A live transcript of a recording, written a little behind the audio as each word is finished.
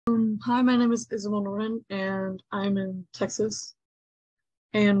Hi, my name is Isabel Norton, and I'm in Texas.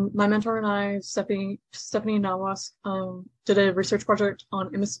 And my mentor and I, Stephanie Nawas, did a research project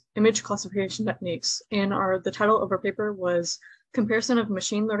on image classification techniques. And the title of our paper was Comparison of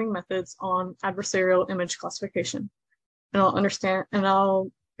Machine Learning Methods on Adversarial Image Classification. And I'll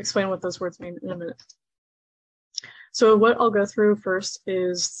explain what those words mean in a minute. So what I'll go through first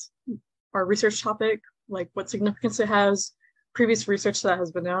is our research topic, like what significance it has, previous research that has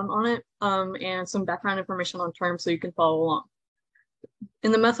been done on it, and some background information on terms so you can follow along.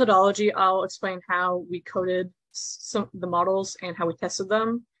 In the methodology, I'll explain how we coded the models and how we tested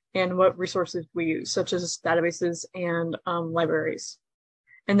them and what resources we use, such as databases and libraries.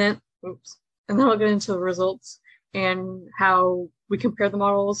 And then I'll get into the results and how we compare the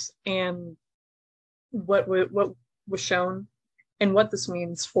models and what was shown and what this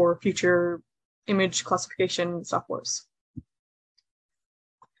means for future image classification softwares.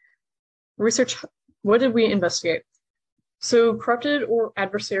 Research, what did we investigate? So corrupted or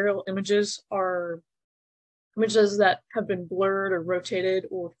adversarial images are images that have been blurred or rotated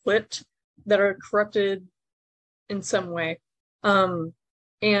or flipped that are corrupted in some way. And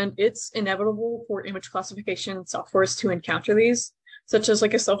it's inevitable for image classification softwares to encounter these, such as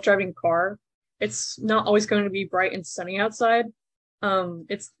like a self-driving car. It's not always going to be bright and sunny outside.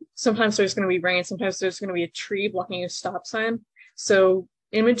 Sometimes there's going to be rain, sometimes there's going to be a tree blocking a stop sign. So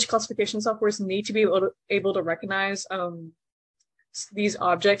image classification softwares need to be able to recognize these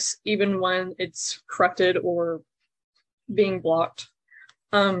objects even when it's corrupted or being blocked.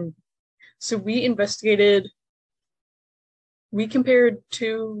 So we compared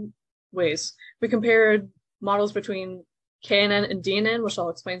two ways. We compared models between KNN and DNN, which I'll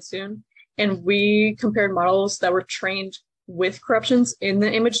explain soon, and we compared models that were trained with corruptions in the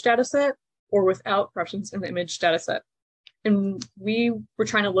image dataset or without corruptions in the image dataset. And we were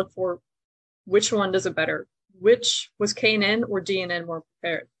trying to look for which one does it better. Which was KNN or DNN more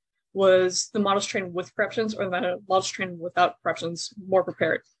prepared? Was the models trained with corruptions or the models trained without corruptions more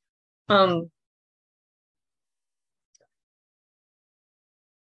prepared? Why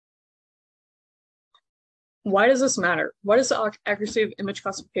does this matter? Why does the accuracy of image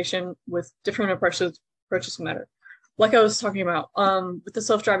classification with different approaches matter? Like I was talking about, with the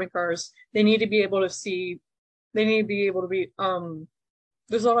self-driving cars, they need to be able to see. They need to be able to be.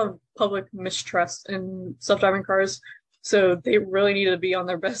 There's a lot of public mistrust in self-driving cars, so they really need to be on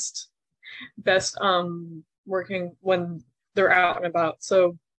their best working when they're out and about.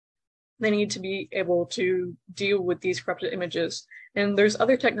 So they need to be able to deal with these corrupted images. And there's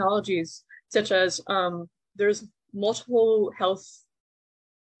other technologies such as there's multiple health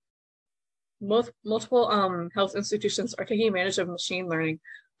institutions are taking advantage of machine learning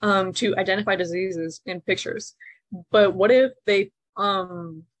to identify diseases in pictures. But what if this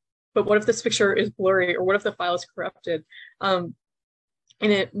picture is blurry, or what if the file is corrupted and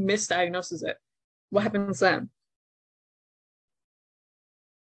it misdiagnoses it? What happens then?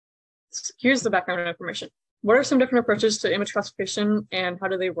 Here's the background information. What are some different approaches to image classification and how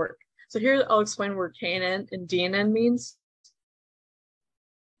do they work? So here I'll explain what KNN and DNN means.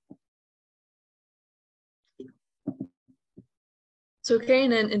 So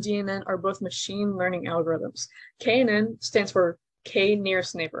KNN and DNN are both machine learning algorithms. KNN stands for K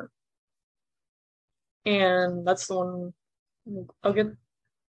nearest neighbor. And that's the one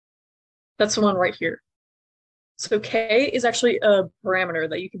that's the one right here. So K is actually a parameter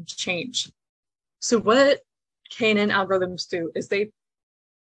that you can change. So what KNN algorithms do is they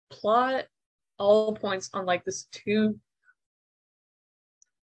plot all points on like this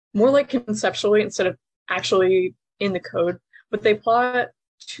more like conceptually instead of actually in the code, but they plot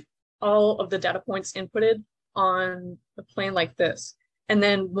all of the data points inputted on a plane like this. And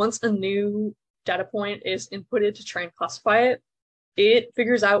then once a new data point is inputted to try and classify it, it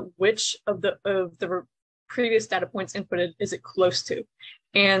figures out which of the previous data points inputted is it close to.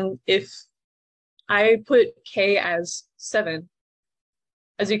 And if I put K as 7,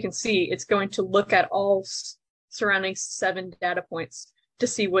 as you can see, it's going to look at all surrounding 7 data points to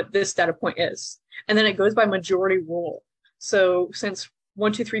see what this data point is. And then it goes by majority rule. So since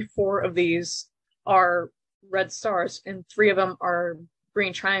 1, 2, 3, 4 of these are red stars and 3 of them are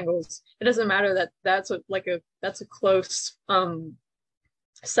green triangles, it doesn't matter that that's a close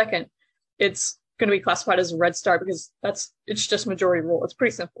second. It's going to be classified as a red star because it's just majority rule. It's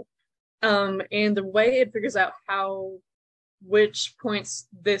pretty simple. And the way it figures out which points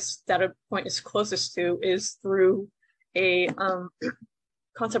this data point is closest to is through a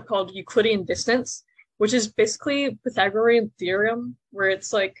concept called Euclidean distance, which is basically Pythagorean theorem, where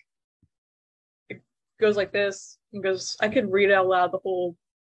it's like it goes like this and goes. I could read out loud the whole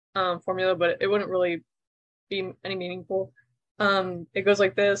formula, but it wouldn't really be any meaningful. It goes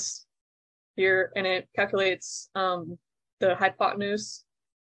like this here, and it calculates the hypotenuse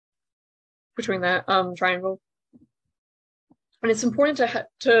between that triangle. And it's important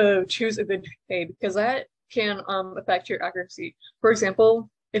to choose a good K because that can affect your accuracy. For example,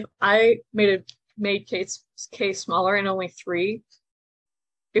 if I made K smaller and only 3,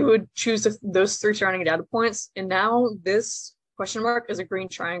 it would choose those 3 surrounding data points. And now this question mark is a green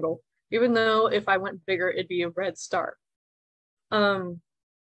triangle, even though if I went bigger, it'd be a red star.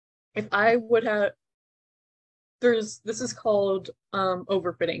 If I would have, this is called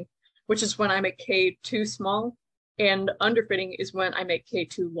overfitting, which is when I make K too small, and underfitting is when I make K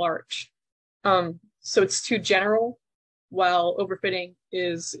too large. So it's too general, while overfitting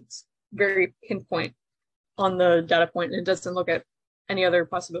is it's very pinpoint on the data point and it doesn't look at any other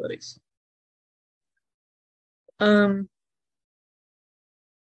possibilities. So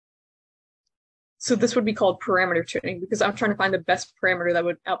this would be called parameter tuning because I'm trying to find the best parameter that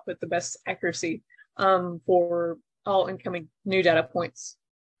would output the best accuracy for all incoming new data points.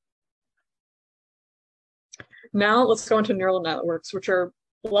 Now let's go into neural networks, which are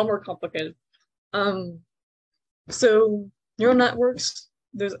a lot more complicated. So neural networks,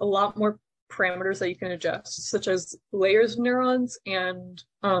 there's a lot more parameters that you can adjust, such as layers of neurons and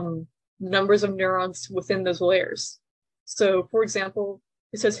numbers of neurons within those layers. So for example,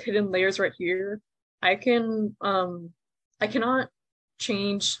 it says hidden layers right here. I cannot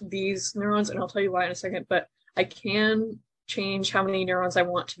change these neurons, and I'll tell you why in a second, but I can change how many neurons I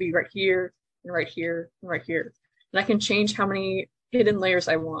want to be right here and right here and right here. And I can change how many hidden layers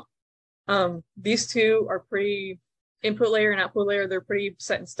I want. These two are pretty, input layer and output layer, they're pretty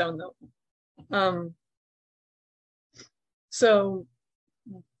set in stone though. So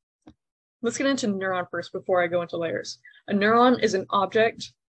let's get into neuron first before I go into layers. A neuron is an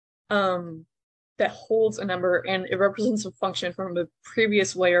object that holds a number and it represents a function from the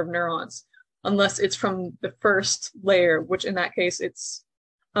previous layer of neurons, unless it's from the first layer, which in that case it's,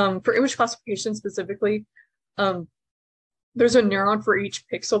 for image classification specifically, there's a neuron for each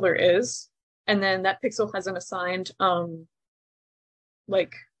pixel there is, and then that pixel has an assigned,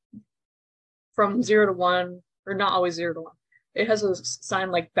 like from 0 to 1, or not always 0 to 1. It has a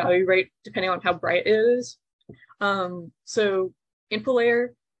assigned like value rate depending on how bright it is. So input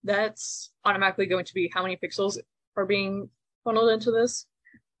layer, that's automatically going to be how many pixels are being funneled into this.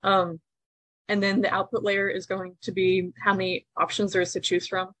 And then the output layer is going to be how many options there is to choose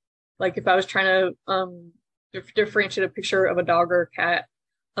from. Like if I was trying to differentiate a picture of a dog or a cat,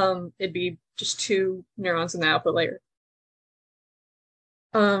 it'd be just 2 neurons in the output layer.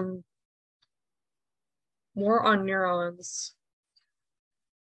 More on neurons.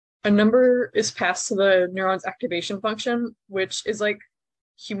 A number is passed to the neuron's activation function, which is like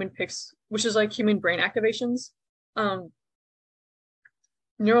human brain activations.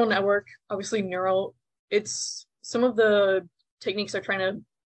 Neural network, obviously it's some of the techniques are trying to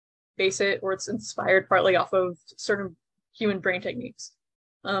base it, or it's inspired partly off of certain human brain techniques.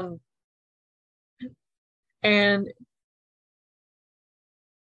 And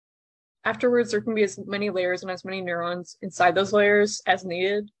afterwards, there can be as many layers and as many neurons inside those layers as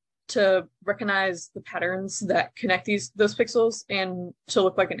needed to recognize the patterns that connect those pixels and to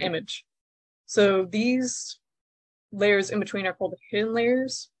look like an image. So these layers in between are called hidden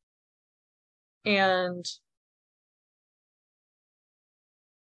layers. And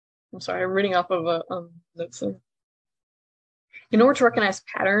I'm sorry, I'm reading off of a note thing. In order to recognize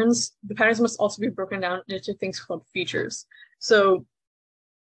patterns, the patterns must also be broken down into things called features. So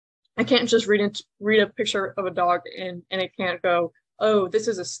I can't just read a picture of a dog and it can't go, oh, this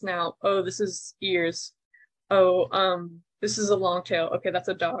is a snout. Oh, this is ears. Oh, this is a long tail. Okay, that's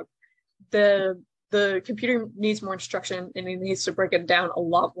a dog. The computer needs more instruction and it needs to break it down a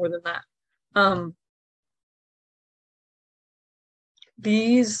lot more than that.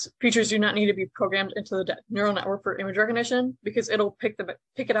 These features do not need to be programmed into the neural network for image recognition because it'll pick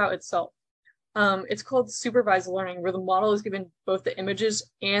it out itself. It's called supervised learning, where the model is given both the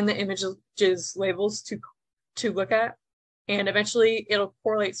images and the images labels to look at, and eventually it'll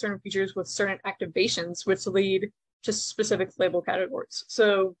correlate certain features with certain activations, which lead to specific label categories.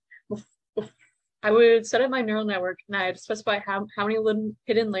 So I would set up my neural network and I'd specify how many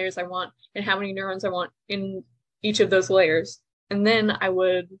hidden layers I want and how many neurons I want in each of those layers. And then I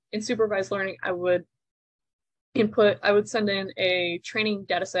would, in supervised learning, I would send in a training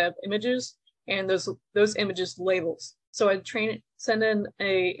data set of images and those images labels. So I'd send in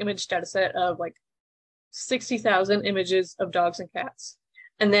a image data set of like 60,000 images of dogs and cats.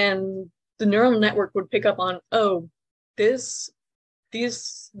 And then the neural network would pick up on, oh, this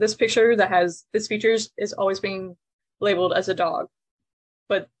this picture that has this features is always being labeled as a dog,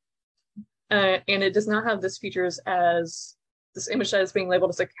 but and it does not have this features as this image that is being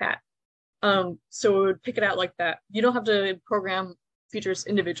labeled as a cat. So it would pick it out like that. You don't have to program features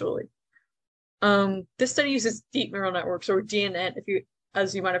individually. This study uses deep neural networks, or DNN,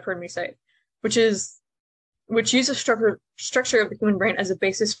 as you might have heard me say, which uses structure of the human brain as a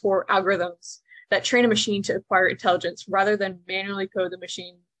basis for algorithms that train a machine to acquire intelligence rather than manually code the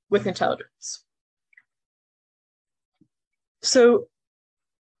machine with intelligence. So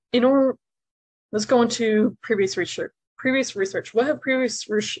let's go into previous research. What have previous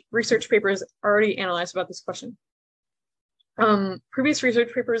research papers already analyzed about this question? Previous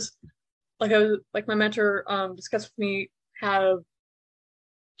research papers, like my mentor discussed with me, have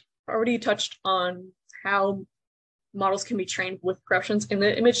already touched on how models can be trained with corruptions in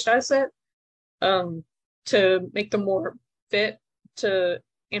the image dataset to make them more fit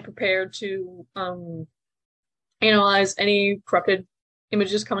and prepared to analyze any corrupted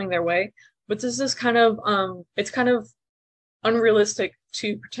images coming their way. But this is kind of it's kind of unrealistic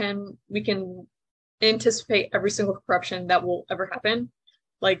to pretend we can anticipate every single corruption that will ever happen.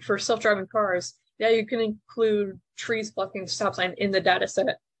 Like for self-driving cars, yeah, you can include trees blocking the stop sign in the data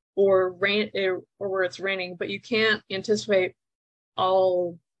set, or rain, or where it's raining, but you can't anticipate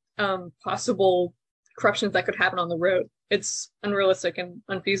all possible corruptions that could happen on the road. It's unrealistic and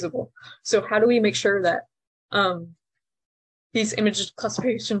unfeasible. So how do we make sure that these image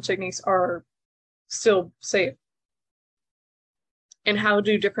classification techniques are still safe? And how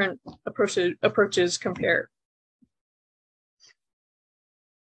do different approaches compare?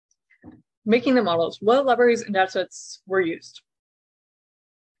 Making the models. What libraries and datasets were used?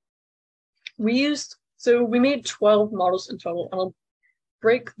 We made 12 models in total, and I'll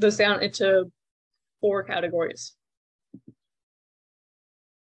break those down into 4 categories.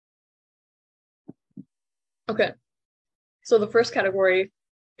 Okay, so the first category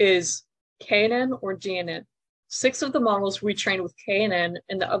is KNN or DNN. 6 of the models we trained with KNN,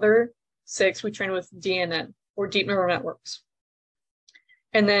 and the other 6 we trained with DNN, or deep neural networks.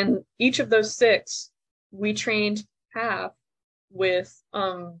 And then each of those 6, we trained half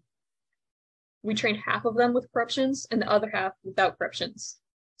of them with corruptions and the other half without corruptions.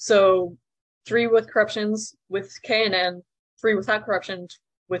 So 3 with corruptions with KNN, 3 without corruptions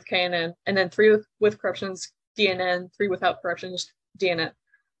with KNN, and then 3 with corruptions DNN, 3 without corruptions DNN.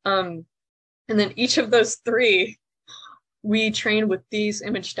 And then each of those 3 we trained with these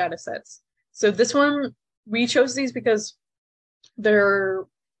image data sets. So this one, we chose these because they're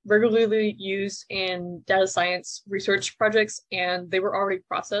regularly used in data science research projects, and they were already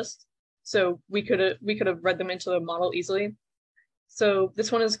processed. So we could have read them into the model easily. So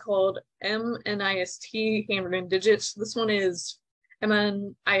this one is called MNIST handwritten digits. This one is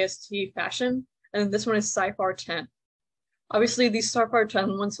MNIST fashion, and this one is SciFar 10. Obviously, these SciFar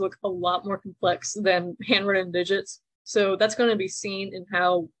 10 ones look a lot more complex than handwritten digits. So that's going to be seen in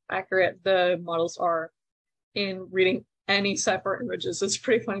how accurate the models are in reading any SciFar images. It's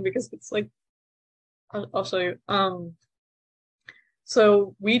pretty funny because it's like, I'll show you.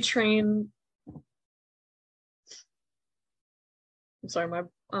 So we train, I'm sorry, my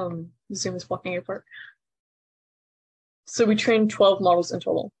Zoom is blocking apart. So we trained 12 models in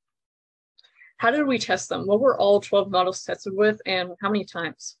total. How did we test them? What were all 12 models tested with, and how many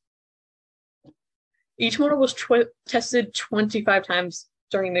times? Each model was tested 25 times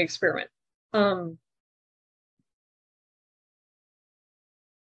during the experiment.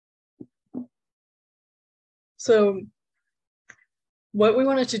 So what we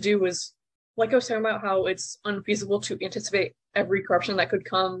wanted to do was, like I was talking about how it's unfeasible to anticipate every corruption that could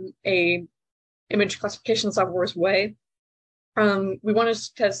come a image classification software's way. We wanted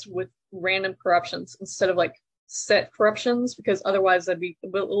to test with random corruptions instead of like set corruptions, because otherwise that'd be a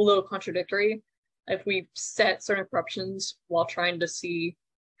little contradictory if we set certain corruptions while trying to see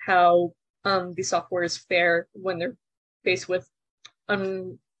how the software is fair when they're faced with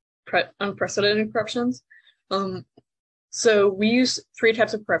unprecedented corruptions. So we use 3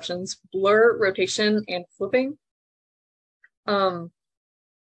 types of corruptions: blur, rotation, and flipping.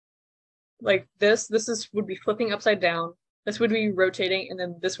 Like this would be flipping upside down. This would be rotating, and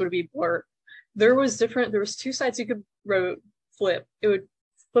then this would be blur. There was 2 sides you could flip. It would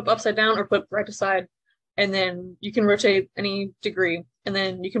flip upside down or flip right to side, and then you can rotate any degree, and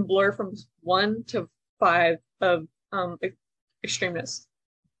then you can blur from 1 to 5 of extremeness.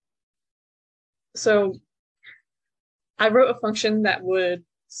 So I wrote a function that would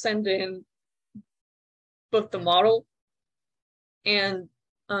send in both the model and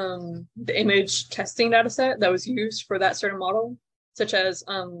the image testing data set that was used for that certain model. such as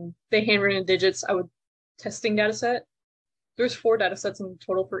the handwritten digits, I would testing data set. There's 4 data sets in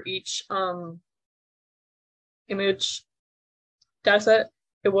total for each image data set.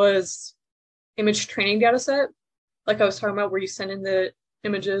 It was image training data set, like I was talking about, where you send in the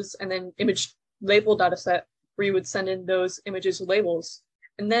images, and then image label data set, where you would send in those images labels.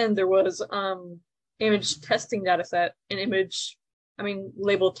 And then there was image testing data set and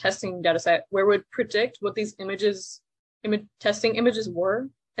label testing data set, where it would predict what these image testing images were,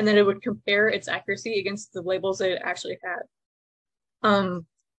 and then it would compare its accuracy against the labels that it actually had.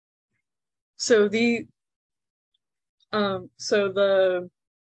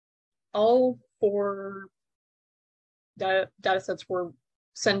 All 4 data sets were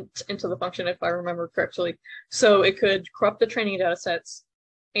sent into the function, if I remember correctly. So it could corrupt the training data sets,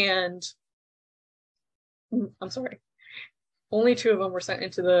 and I'm sorry, only 2 of them were sent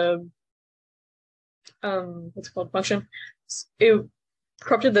into the what's it called, function. It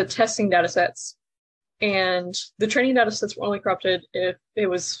corrupted the testing data sets, and the training data sets were only corrupted if it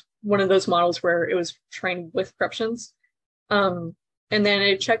was one of those models where it was trained with corruptions. And then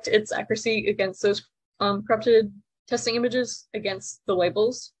it checked its accuracy against those corrupted testing images against the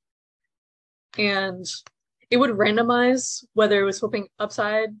labels. And it would randomize whether it was flipping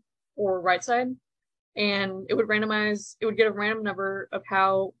upside or right side. And it would get a random number of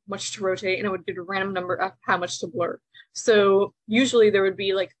how much to rotate, and it would get a random number of how much to blur. So usually there would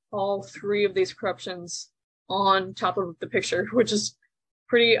be like all 3 of these corruptions on top of the picture, which is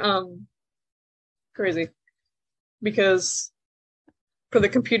pretty crazy, because for the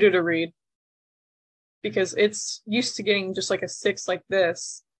computer to read, because it's used to getting just like a 6 like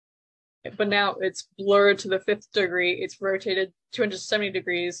this, but now it's blurred to the 5th degree, it's rotated 270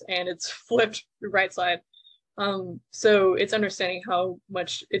 degrees, and it's flipped right side. So it's understanding how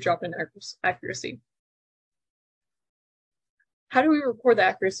much it dropped in accuracy. How do we record the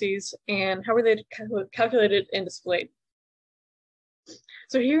accuracies, and how are they calculated and displayed?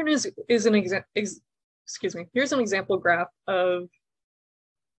 So here is an here's an example graph of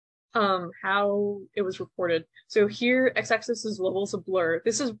how it was reported. So here, x-axis is levels of blur.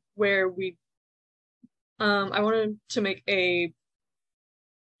 This is where I wanted to make a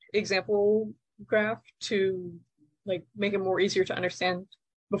example graph to like make it more easier to understand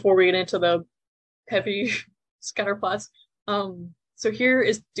before we get into the heavy scatter plots. So here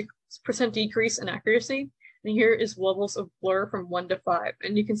is percent decrease in accuracy, and here is levels of blur from 1 to 5.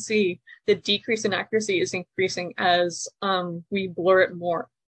 And you can see the decrease in accuracy is increasing as we blur it more.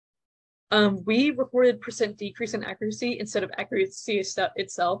 We recorded percent decrease in accuracy instead of accuracy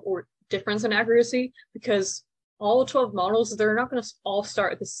itself, or difference in accuracy, because all 12 models, they're not going to all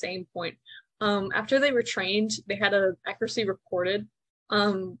start at the same point. After they were trained, they had an accuracy recorded.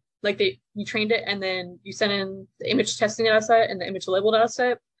 You trained it, and then you sent in the image testing data set and the image label data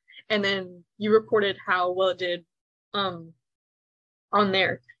set, and then you recorded how well it did on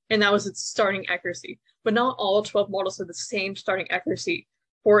there, and that was its starting accuracy. But not all 12 models have the same starting accuracy.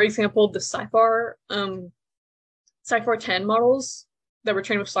 For example, the SciFar 10 models that were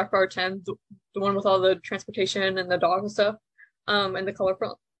trained with SciFar 10, the one with all the transportation and the dog and stuff, and the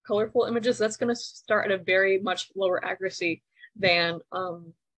colorful images, that's going to start at a very much lower accuracy than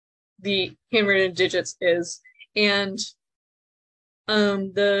the handwritten digits is. And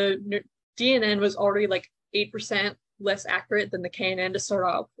the DNN was already like 8% less accurate than the KNN to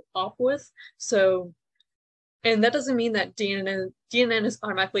start off with. So, and that doesn't mean that DNN is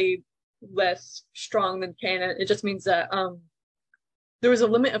automatically less strong than KNN. It just means that there was a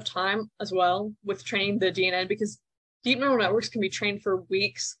limit of time as well with training the DNN, because deep neural networks can be trained for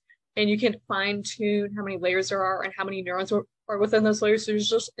weeks, and you can fine tune how many layers there are and how many neurons are within those layers. There's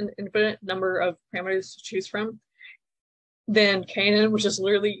just an infinite number of parameters to choose from. Then KNN, which is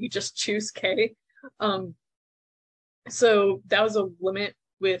literally you just choose K. So that was a limit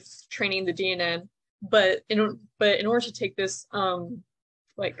with training the DNN. But in order to take this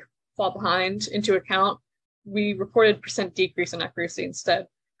like fall behind into account, we reported percent decrease in accuracy instead,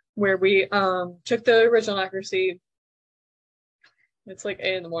 where we took the original accuracy. It's like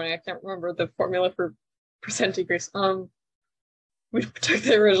 8 in the morning. I can't remember the formula for percent decrease. We took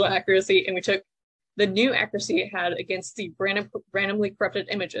the original accuracy and we took the new accuracy it had against the randomly corrupted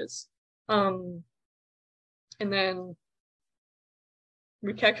images. And then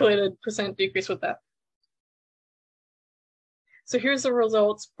we calculated percent decrease with that. So here's the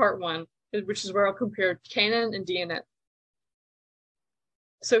results, part 1, which is where I'll compare KNN and DNN.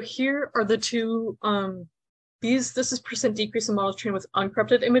 So here are the two, this is percent decrease in models trained with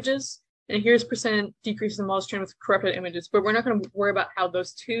uncorrupted images, and here's percent decrease in models trained with corrupted images. But we're not going to worry about how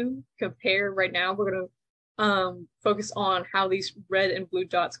those two compare right now. We're going focus on how these red and blue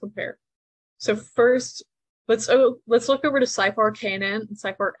dots compare. So first, let's look over to CIFAR KNN and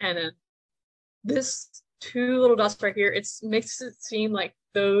CIFAR NN. This two little dots right here, it makes it seem like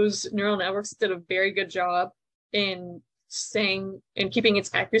those neural networks did a very good job in keeping its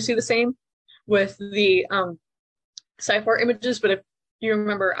accuracy the same with the CIFAR images. But if you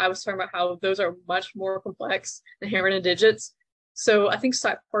remember, I was talking about how those are much more complex than handwritten digits. So I think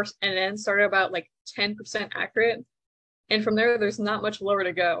CIFAR NN started about like 10% accurate, and from there, there's not much lower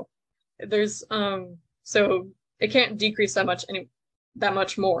to go. There's so it can't decrease that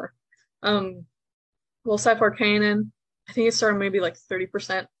much more. Well, CIFAR KNN, I think it started maybe like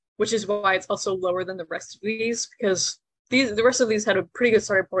 30%, which is why it's also lower than the rest of these, because the rest of these had a pretty good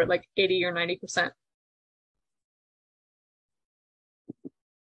starting point, like 80 or 90%.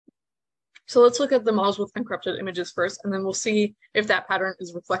 So let's look at the models with uncorrupted images first, and then we'll see if that pattern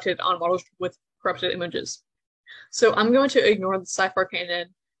is reflected on models with corrupted images. So I'm going to ignore the CIFAR KNN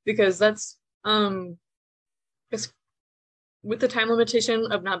because that's with the time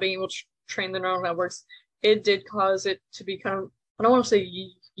limitation of not being able to train the neural networks, it did cause it to be kind of, I don't want to say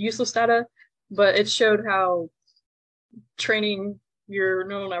useless data, but it showed how training your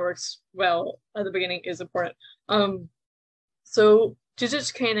neural networks well at the beginning is important. So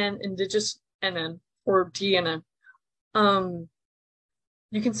digits KNN and digits NN, or DNN,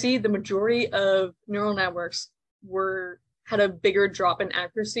 you can see the majority of neural networks had a bigger drop in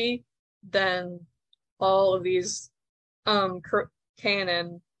accuracy than all of these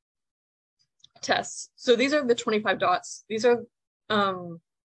KNN tests. So these are the 25 dots. These are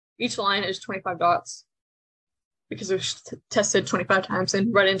each line is 25 dots because they're tested 25 times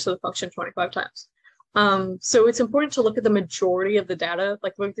and run into the function 25 times. So it's important to look at the majority of the data,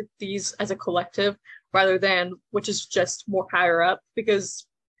 like look at these as a collective rather than which is just more higher up, because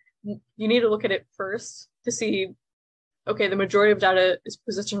you need to look at it first to see, okay, the majority of data is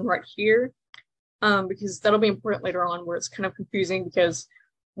positioned right here, because that'll be important later on where it's kind of confusing because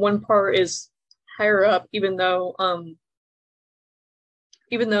one part is higher up, even though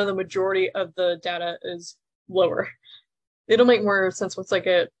the majority of the data is lower. It'll make more sense once I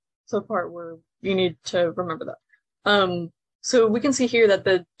get to the part where you need to remember that. So we can see here that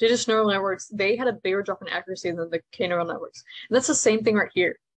the digits neural networks, they had a bigger drop in accuracy than the K neural networks. And that's the same thing right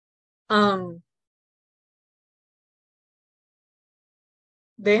here.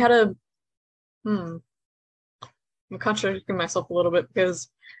 They had I'm contradicting myself a little bit because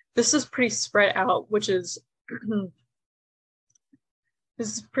this is pretty spread out, which is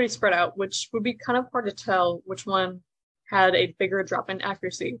this is pretty spread out, which would be kind of hard to tell which one had a bigger drop in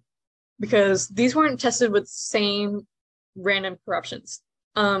accuracy, because these weren't tested with same random corruptions.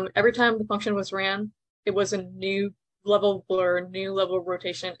 Every time the function was ran, it was a new level of blur, new level of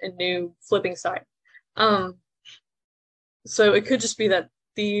rotation, and new flipping side. So it could just be that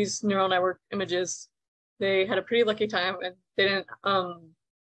these neural network images, they had a pretty lucky time and they didn't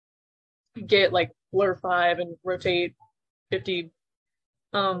get like blur 5 and rotate 50.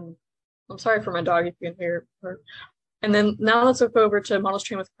 I'm sorry for my dog if you can hear her. And then now let's look over to models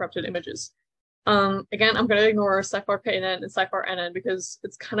trained with corrupted images. Again, I'm going to ignore CIFAR KNN and CIFAR NN because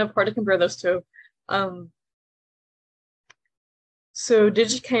it's kind of hard to compare those two. So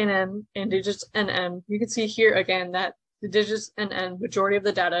digits KNN and digits NN, you can see here again that the digits NN, majority of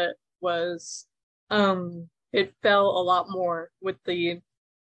the data was, it fell a lot more with the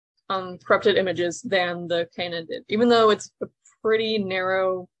corrupted images than the KNN did, even though it's a pretty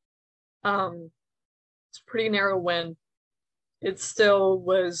narrow, win. It still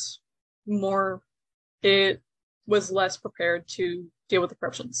was less prepared to deal with the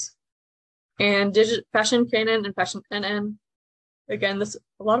corruptions. And fashion KNN and fashion NN, again, a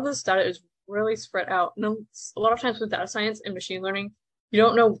lot of this data is really spread out. And a lot of times with data science and machine learning, you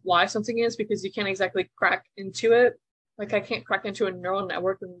don't know why something is because you can't exactly crack into it. Like I can't crack into a neural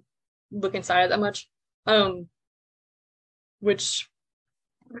network and look inside it that much, which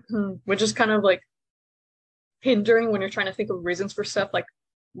is kind of like hindering when you're trying to think of reasons for stuff, like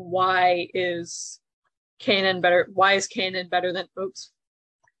why is KNN better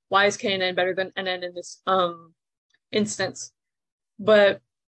than NN in this instance? But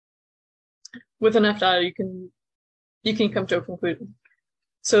with enough data, you can come to a conclusion.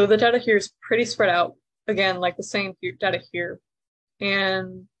 So the data here is pretty spread out. Again, like the same data here.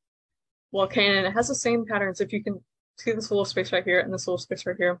 And while KNN, it has the same patterns. If you can see this little space right here and this little space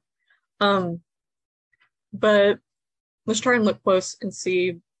right here. But let's try and look close and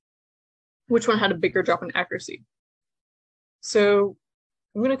see which one had a bigger drop in accuracy. So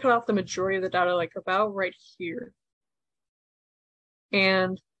I'm going to cut off the majority of the data, like about right here.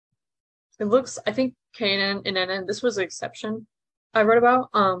 And it looks, I think KNN and NN, this was an exception I read about,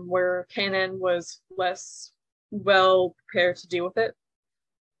 where KNN was less well prepared to deal with it.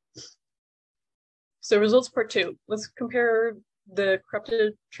 So results part two. Let's compare the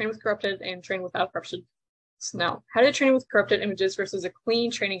corrupted, train with corrupted, and train without corrupted. So now, how did training with corrupted images versus a clean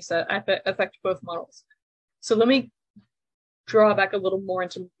training set affect both models? So let me draw back a little more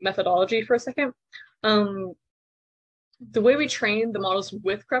into methodology for a second. The way we trained the models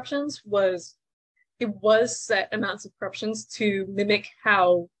with corruptions was it was set amounts of corruptions to mimic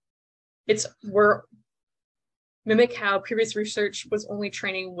how previous research was only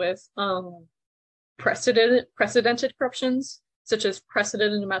training with precedented corruptions, such as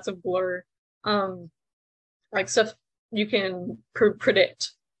precedented amounts of blur, like stuff you can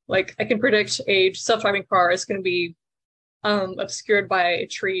predict. Like I can predict a self-driving car is going to be obscured by a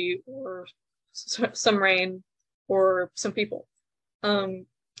tree or some rain or some people.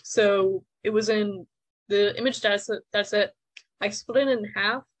 So it was in the image data set. I split it in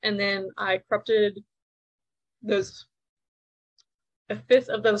half and then I corrupted a fifth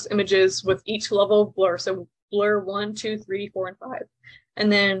of those images with each level of blur. So blur 1, 2, 3, 4, and 5.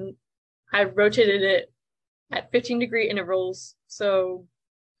 And then I rotated it at 15-degree intervals. So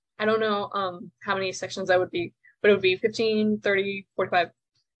I don't know how many sections that would be, but it would be 15, 30, 45.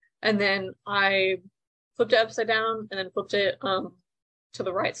 And then I flipped it upside down and then flipped it to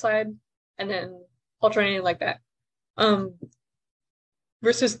the right side and then alternating like that.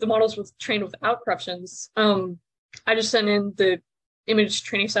 Versus the models with trained without corruptions, I just sent in the image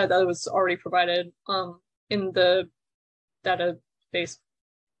training set that was already provided in the database.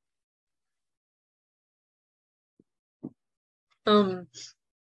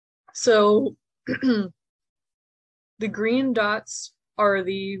 So the green dots are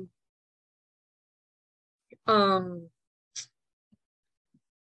the I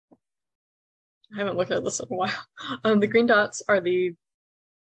haven't looked at this in a while. The green dots are the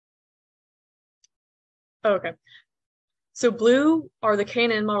okay. So blue are the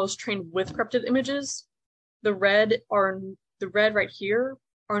KNN models trained with corrupted images. The red right here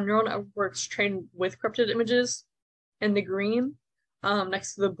are neural networks trained with corrupted images. And the green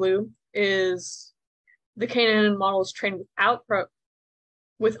next to the blue is the KNN models trained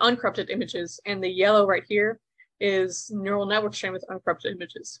with uncorrupted images. And the yellow right here is neural networks trained with uncorrupted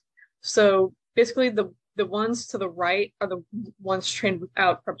images. So basically the ones to the right are the ones trained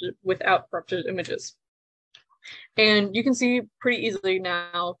without corrupted images. And you can see pretty easily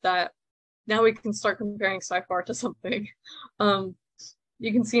now that now we can start comparing SciFar to something. You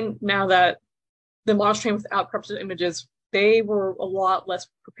can see now that the models trained without corrupted images, they were a lot less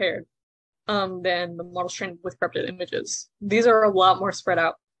prepared than the models trained with corrupted images. These are a lot more spread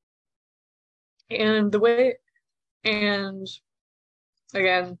out. And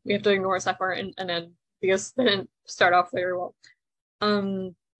again, we have to ignore SciFar and then because they didn't start off very well.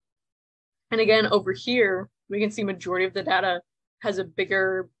 And again, over here, we can see majority of the data has a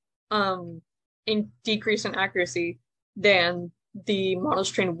bigger decrease in accuracy than the models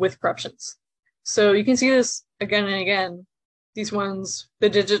trained with corruptions. So you can see this again and again. These ones, the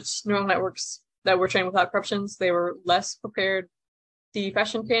digits neural networks that were trained without corruptions, they were less prepared. The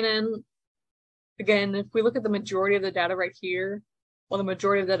fashion KNN, again, if we look at the majority of the data right here, well, the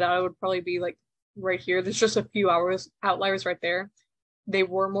majority of the data would probably be like right here. There's just a few outliers right there. They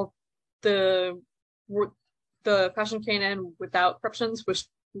were more the fashion KNN without corruptions was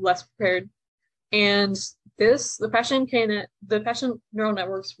less prepared. And the fashion neural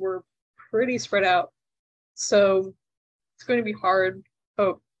networks were pretty spread out. So it's going to be hard.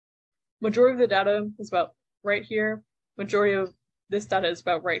 Majority of the data is about right here. Majority of this data is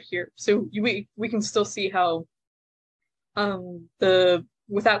about right here. So we can still see how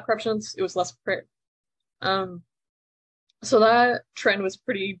without corruptions, it was less prepared. So that trend was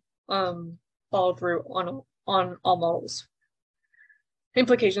pretty followed through on all models.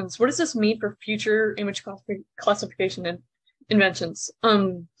 Implications. What does this mean for future image classification and inventions?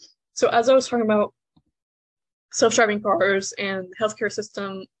 So as I was talking about self-driving cars and the healthcare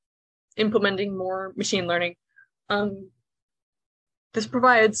system implementing more machine learning, this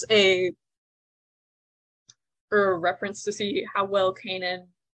provides a reference to see how well KNN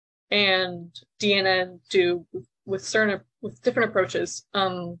and DNN do with different approaches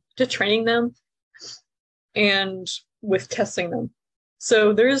to training them and with testing them.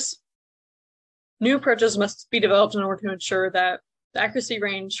 So there's new approaches must be developed in order to ensure that the accuracy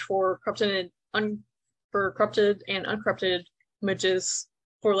range for corrupted and uncorrupted images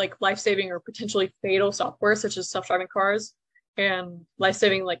for like life-saving or potentially fatal software such as self-driving cars and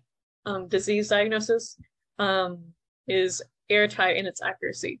life-saving like disease diagnosis is airtight in its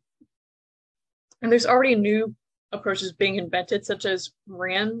accuracy. And there's already new approaches being invented, such as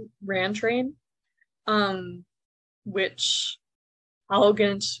ran train, um, which I'll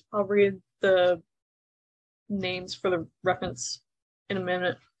read the names for the reference in a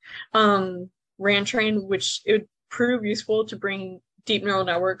minute. Um, ran train, which it would prove useful to bring deep neural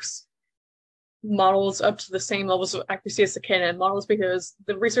networks models up to the same levels of accuracy as the KNN models, because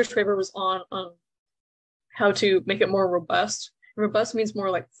the research paper was on how to make it more robust. Robust means more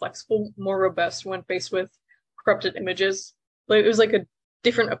like flexible, more robust when faced with corrupted images. Like it was like a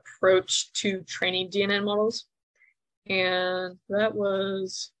different approach to training DNN models. And that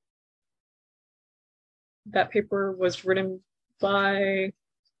paper was written by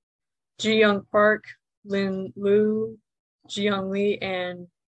Ji Young Park, Lin Lu, Jiyoung Lee, and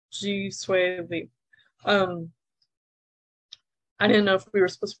Ji Sui Lee. I didn't know if we were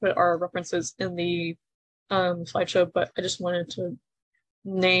supposed to put our references in the slideshow, but I just wanted to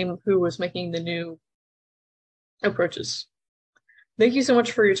name who was making the new approaches. Thank you so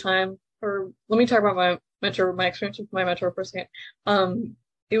much for your time. Or let me talk about my experience with my mentor for a second.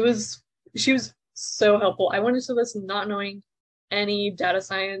 It was she was so helpful. I went into this not knowing any data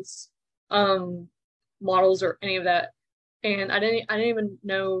science models or any of that, and I didn't even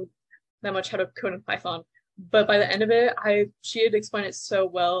know that much how to code in Python. But by the end of it, she had explained it so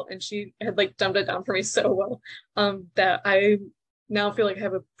well, and she had like dumbed it down for me so well, that I now feel like I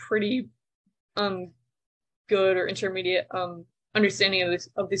have a pretty um good or intermediate understanding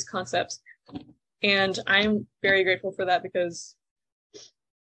of these concepts. And I'm very grateful for that, because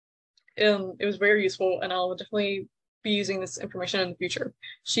it was very useful, and I'll definitely be using this information in the future.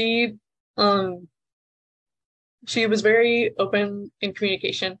 Um she was very open in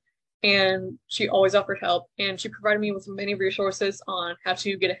communication, and she always offered help, and she provided me with many resources on how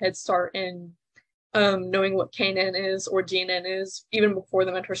to get a head start in knowing what KNN is or DNN is. Even before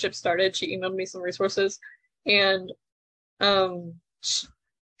the mentorship started, she emailed me some resources, and um,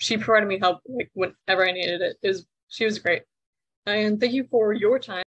 she provided me help like whenever I needed it. She was great. And thank you for your time.